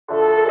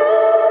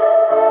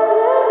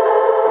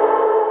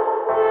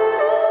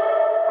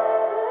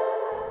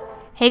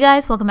Hey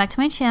guys, welcome back to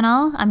my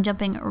channel. I'm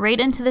jumping right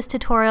into this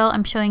tutorial.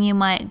 I'm showing you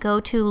my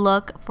go-to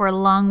look for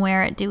long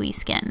wear dewy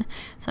skin.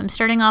 So I'm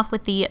starting off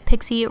with the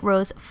Pixie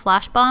Rose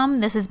Flash Bomb.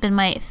 This has been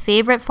my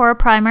favorite for a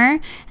primer,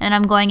 and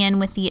I'm going in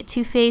with the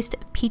Too Faced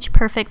Peach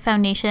Perfect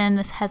Foundation.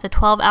 This has a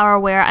 12-hour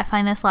wear. I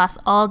find this lasts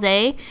all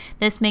day.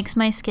 This makes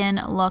my skin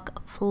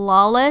look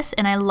flawless,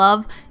 and I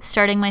love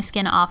starting my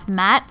skin off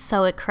matte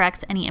so it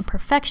corrects any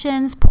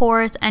imperfections,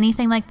 pores,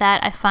 anything like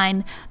that. I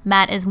find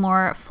matte is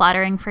more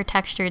flattering for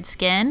textured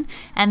skin,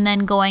 and then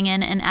going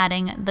in and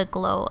adding the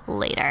glow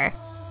later.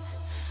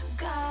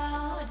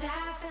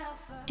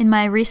 In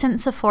my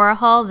recent Sephora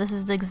haul, this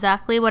is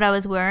exactly what I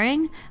was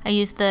wearing. I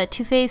used the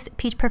Too Faced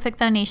Peach Perfect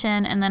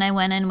Foundation, and then I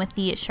went in with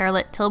the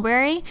Charlotte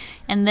Tilbury,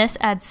 and this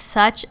adds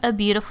such a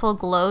beautiful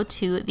glow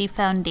to the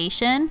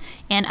foundation,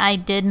 and I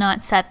did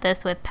not set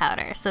this with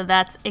powder. So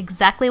that's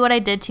exactly what I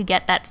did to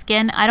get that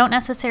skin. I don't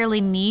necessarily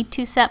need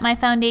to set my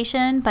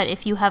foundation, but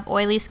if you have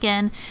oily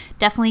skin,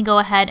 definitely go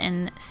ahead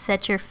and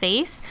set your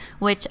face,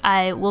 which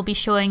I will be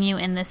showing you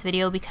in this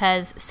video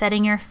because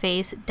setting your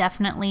face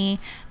definitely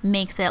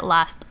makes it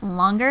last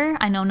longer.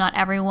 I know not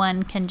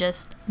everyone can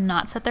just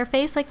not set their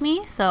face like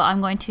me, so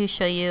I'm going to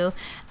show you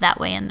that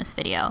way in this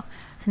video.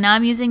 So now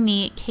I'm using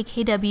the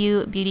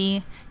KKW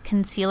Beauty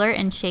Concealer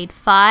in shade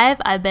 5.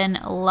 I've been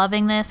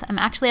loving this. I'm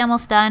actually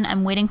almost done.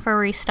 I'm waiting for a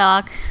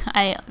restock.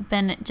 I've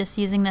been just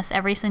using this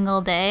every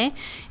single day.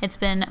 It's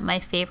been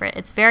my favorite.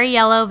 It's very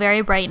yellow,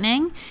 very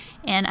brightening,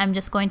 and I'm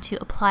just going to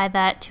apply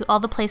that to all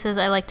the places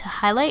I like to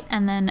highlight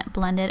and then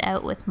blend it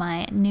out with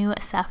my new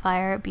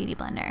Sapphire Beauty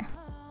Blender.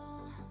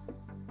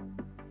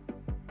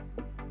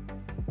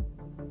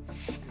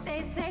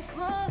 They say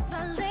fools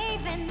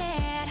believe in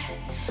it,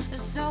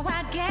 so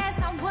I guess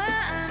I'm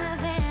one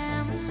of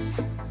them.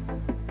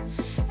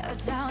 Oh,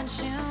 don't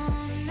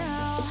you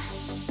know,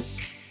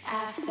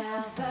 I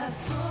fell for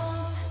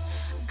fools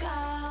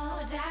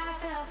gold, I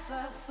fell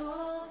for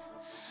fools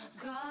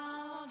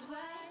gold. What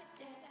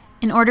did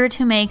In order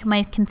to make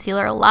my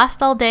concealer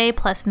last all day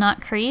plus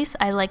not crease,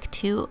 I like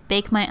to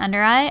bake my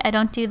under eye. I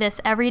don't do this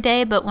every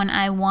day, but when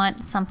I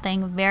want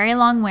something very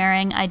long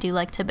wearing, I do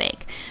like to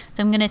bake.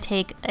 So I'm going to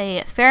take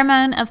a fair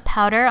amount of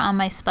powder on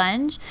my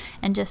sponge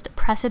and just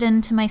press it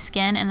into my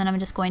skin, and then I'm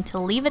just going to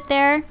leave it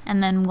there,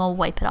 and then we'll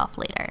wipe it off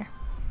later.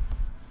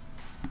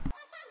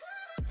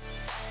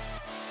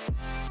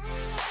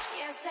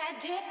 yes, I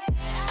did.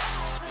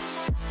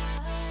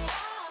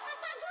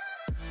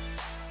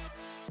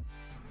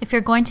 If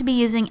you're going to be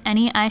using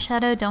any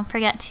eyeshadow, don't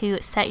forget to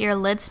set your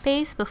lid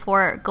space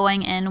before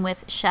going in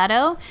with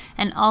shadow,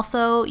 and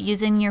also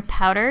using your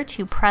powder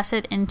to press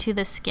it into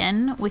the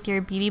skin with your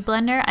beauty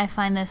blender. I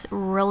find this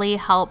really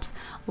helps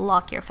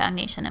lock your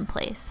foundation in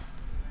place.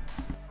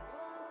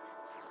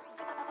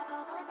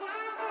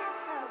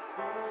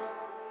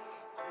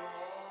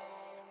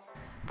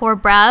 For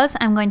brows,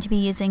 I'm going to be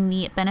using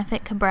the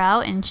Benefit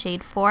Ka-Brow in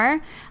shade 4.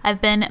 I've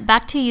been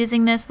back to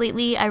using this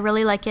lately. I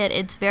really like it.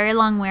 It's very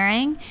long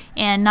wearing,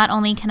 and not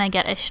only can I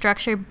get a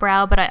structured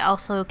brow, but I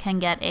also can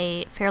get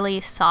a fairly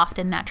soft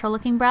and natural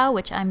looking brow,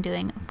 which I'm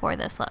doing for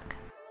this look.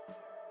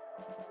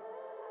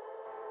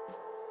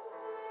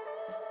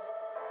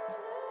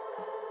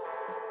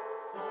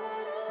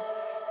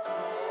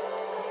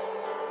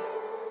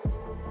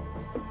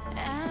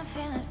 I'm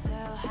feeling so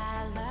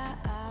hollow,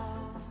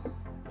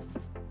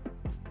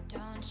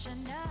 don't you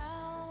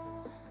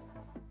know?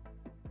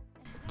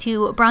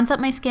 To bronze up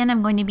my skin,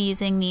 I'm going to be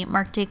using the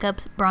Marc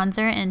Jacobs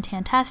bronzer in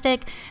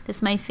Tan-Tastic. This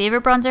is my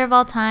favorite bronzer of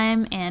all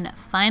time, and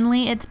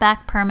finally it's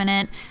back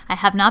permanent. I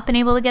have not been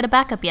able to get a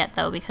backup yet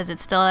though because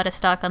it's still out of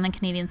stock on the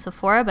Canadian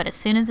Sephora, but as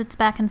soon as it's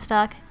back in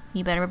stock,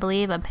 you better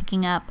believe I'm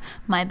picking up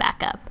my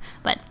backup.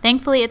 But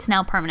thankfully it's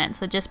now permanent.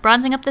 So just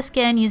bronzing up the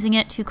skin, using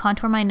it to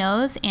contour my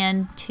nose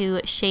and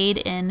to shade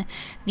in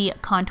the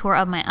contour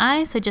of my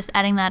eye. So just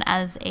adding that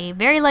as a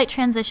very light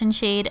transition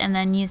shade, and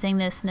then using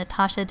this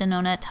NATASHA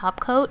DENONA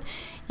top coat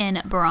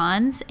in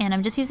bronze. And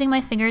I'm just using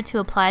my finger to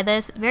apply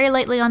this very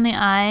lightly on the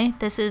eye.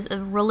 This is a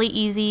really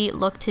easy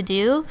look to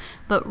do,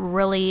 but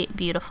really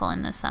beautiful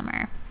in the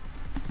summer.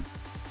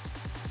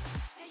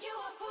 You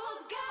a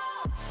fool's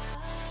gold.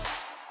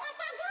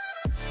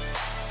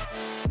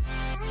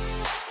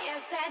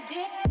 Yes, I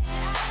did.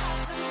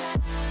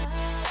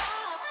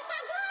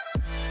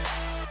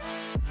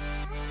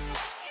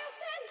 Yes,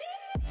 I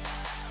did.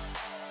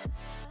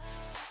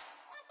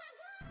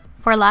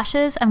 For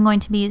lashes, I'm going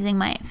to be using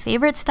my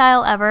favorite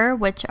style ever,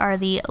 which are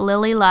the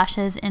LILLY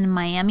lashes in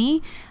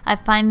Miami. I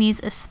find these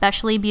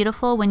especially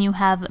beautiful when you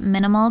have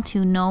minimal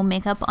to no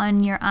makeup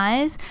on your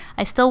eyes.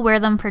 I still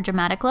wear them for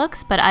dramatic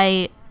looks, but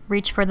I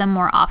reach for them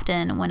more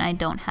often when I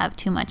don't have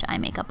too much eye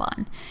makeup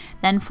on.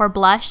 Then for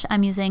blush,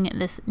 I'm using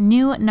this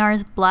new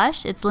NARS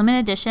blush. It's limited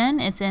edition.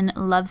 It's in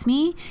Loves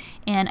Me,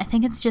 and I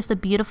think it's just a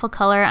beautiful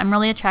color. I'm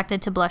really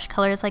attracted to blush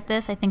colors like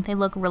this. I think they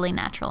look really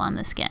natural on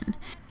the skin.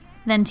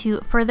 Then to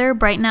further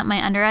brighten up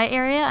my under eye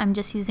area, I'm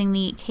just using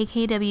the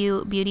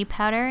KKW Beauty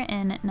Powder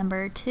in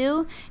number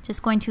 2.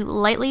 Just going to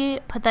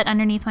lightly put that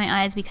underneath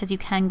my eyes because you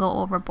can go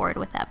overboard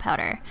with that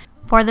powder.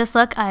 For this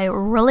look, I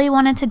really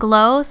wanted to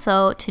glow,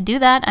 so to do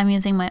that, I'm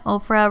using my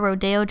Ofra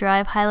Rodeo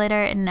Drive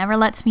highlighter. It never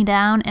lets me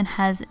down and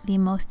has the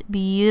most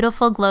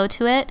beautiful glow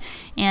to it,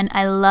 and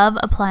I love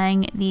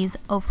applying these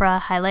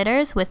Ofra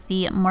highlighters with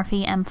the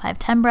Morphe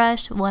M510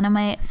 brush, one of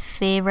my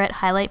favorite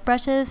highlight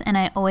brushes, and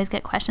I always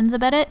get questions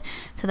about it,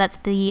 so that's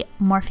the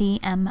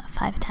Morphe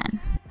M510.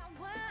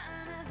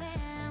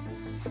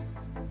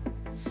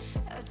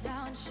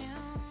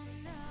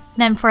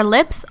 Then for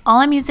lips,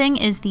 all I'm using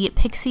is the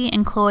Pixi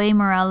and Chloe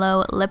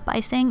Morello Lip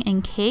Icing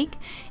in Cake.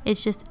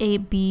 It's just a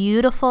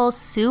beautiful,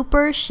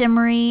 super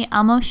shimmery,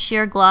 almost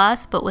sheer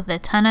gloss, but with a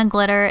ton of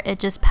glitter. It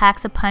just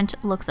packs a punch,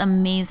 looks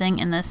amazing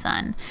in the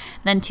sun.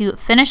 Then to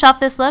finish off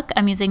this look,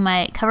 I'm using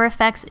my Cover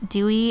FX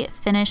Dewy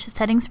Finish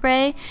Setting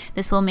Spray.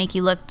 This will make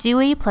you look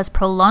dewy, plus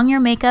prolong your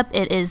makeup.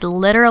 It is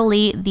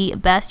literally the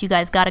best. You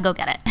guys gotta go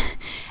get it.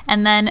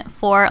 And then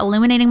for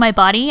illuminating my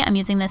body, I'm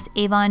using this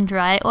Avon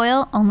Dry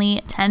Oil,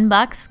 only 10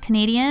 bucks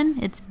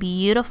Canadian. It's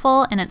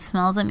beautiful and it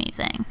smells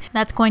amazing.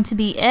 That's going to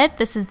be it.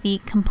 This is the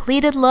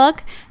completed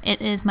look.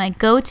 It is my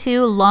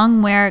go-to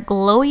long wear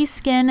glowy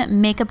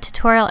skin makeup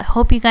tutorial. I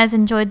hope you guys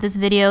enjoyed this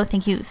video.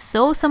 Thank you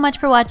so much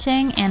for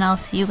watching, and I'll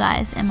see you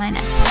guys in my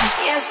next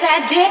one. Yes,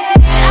 I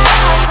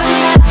did.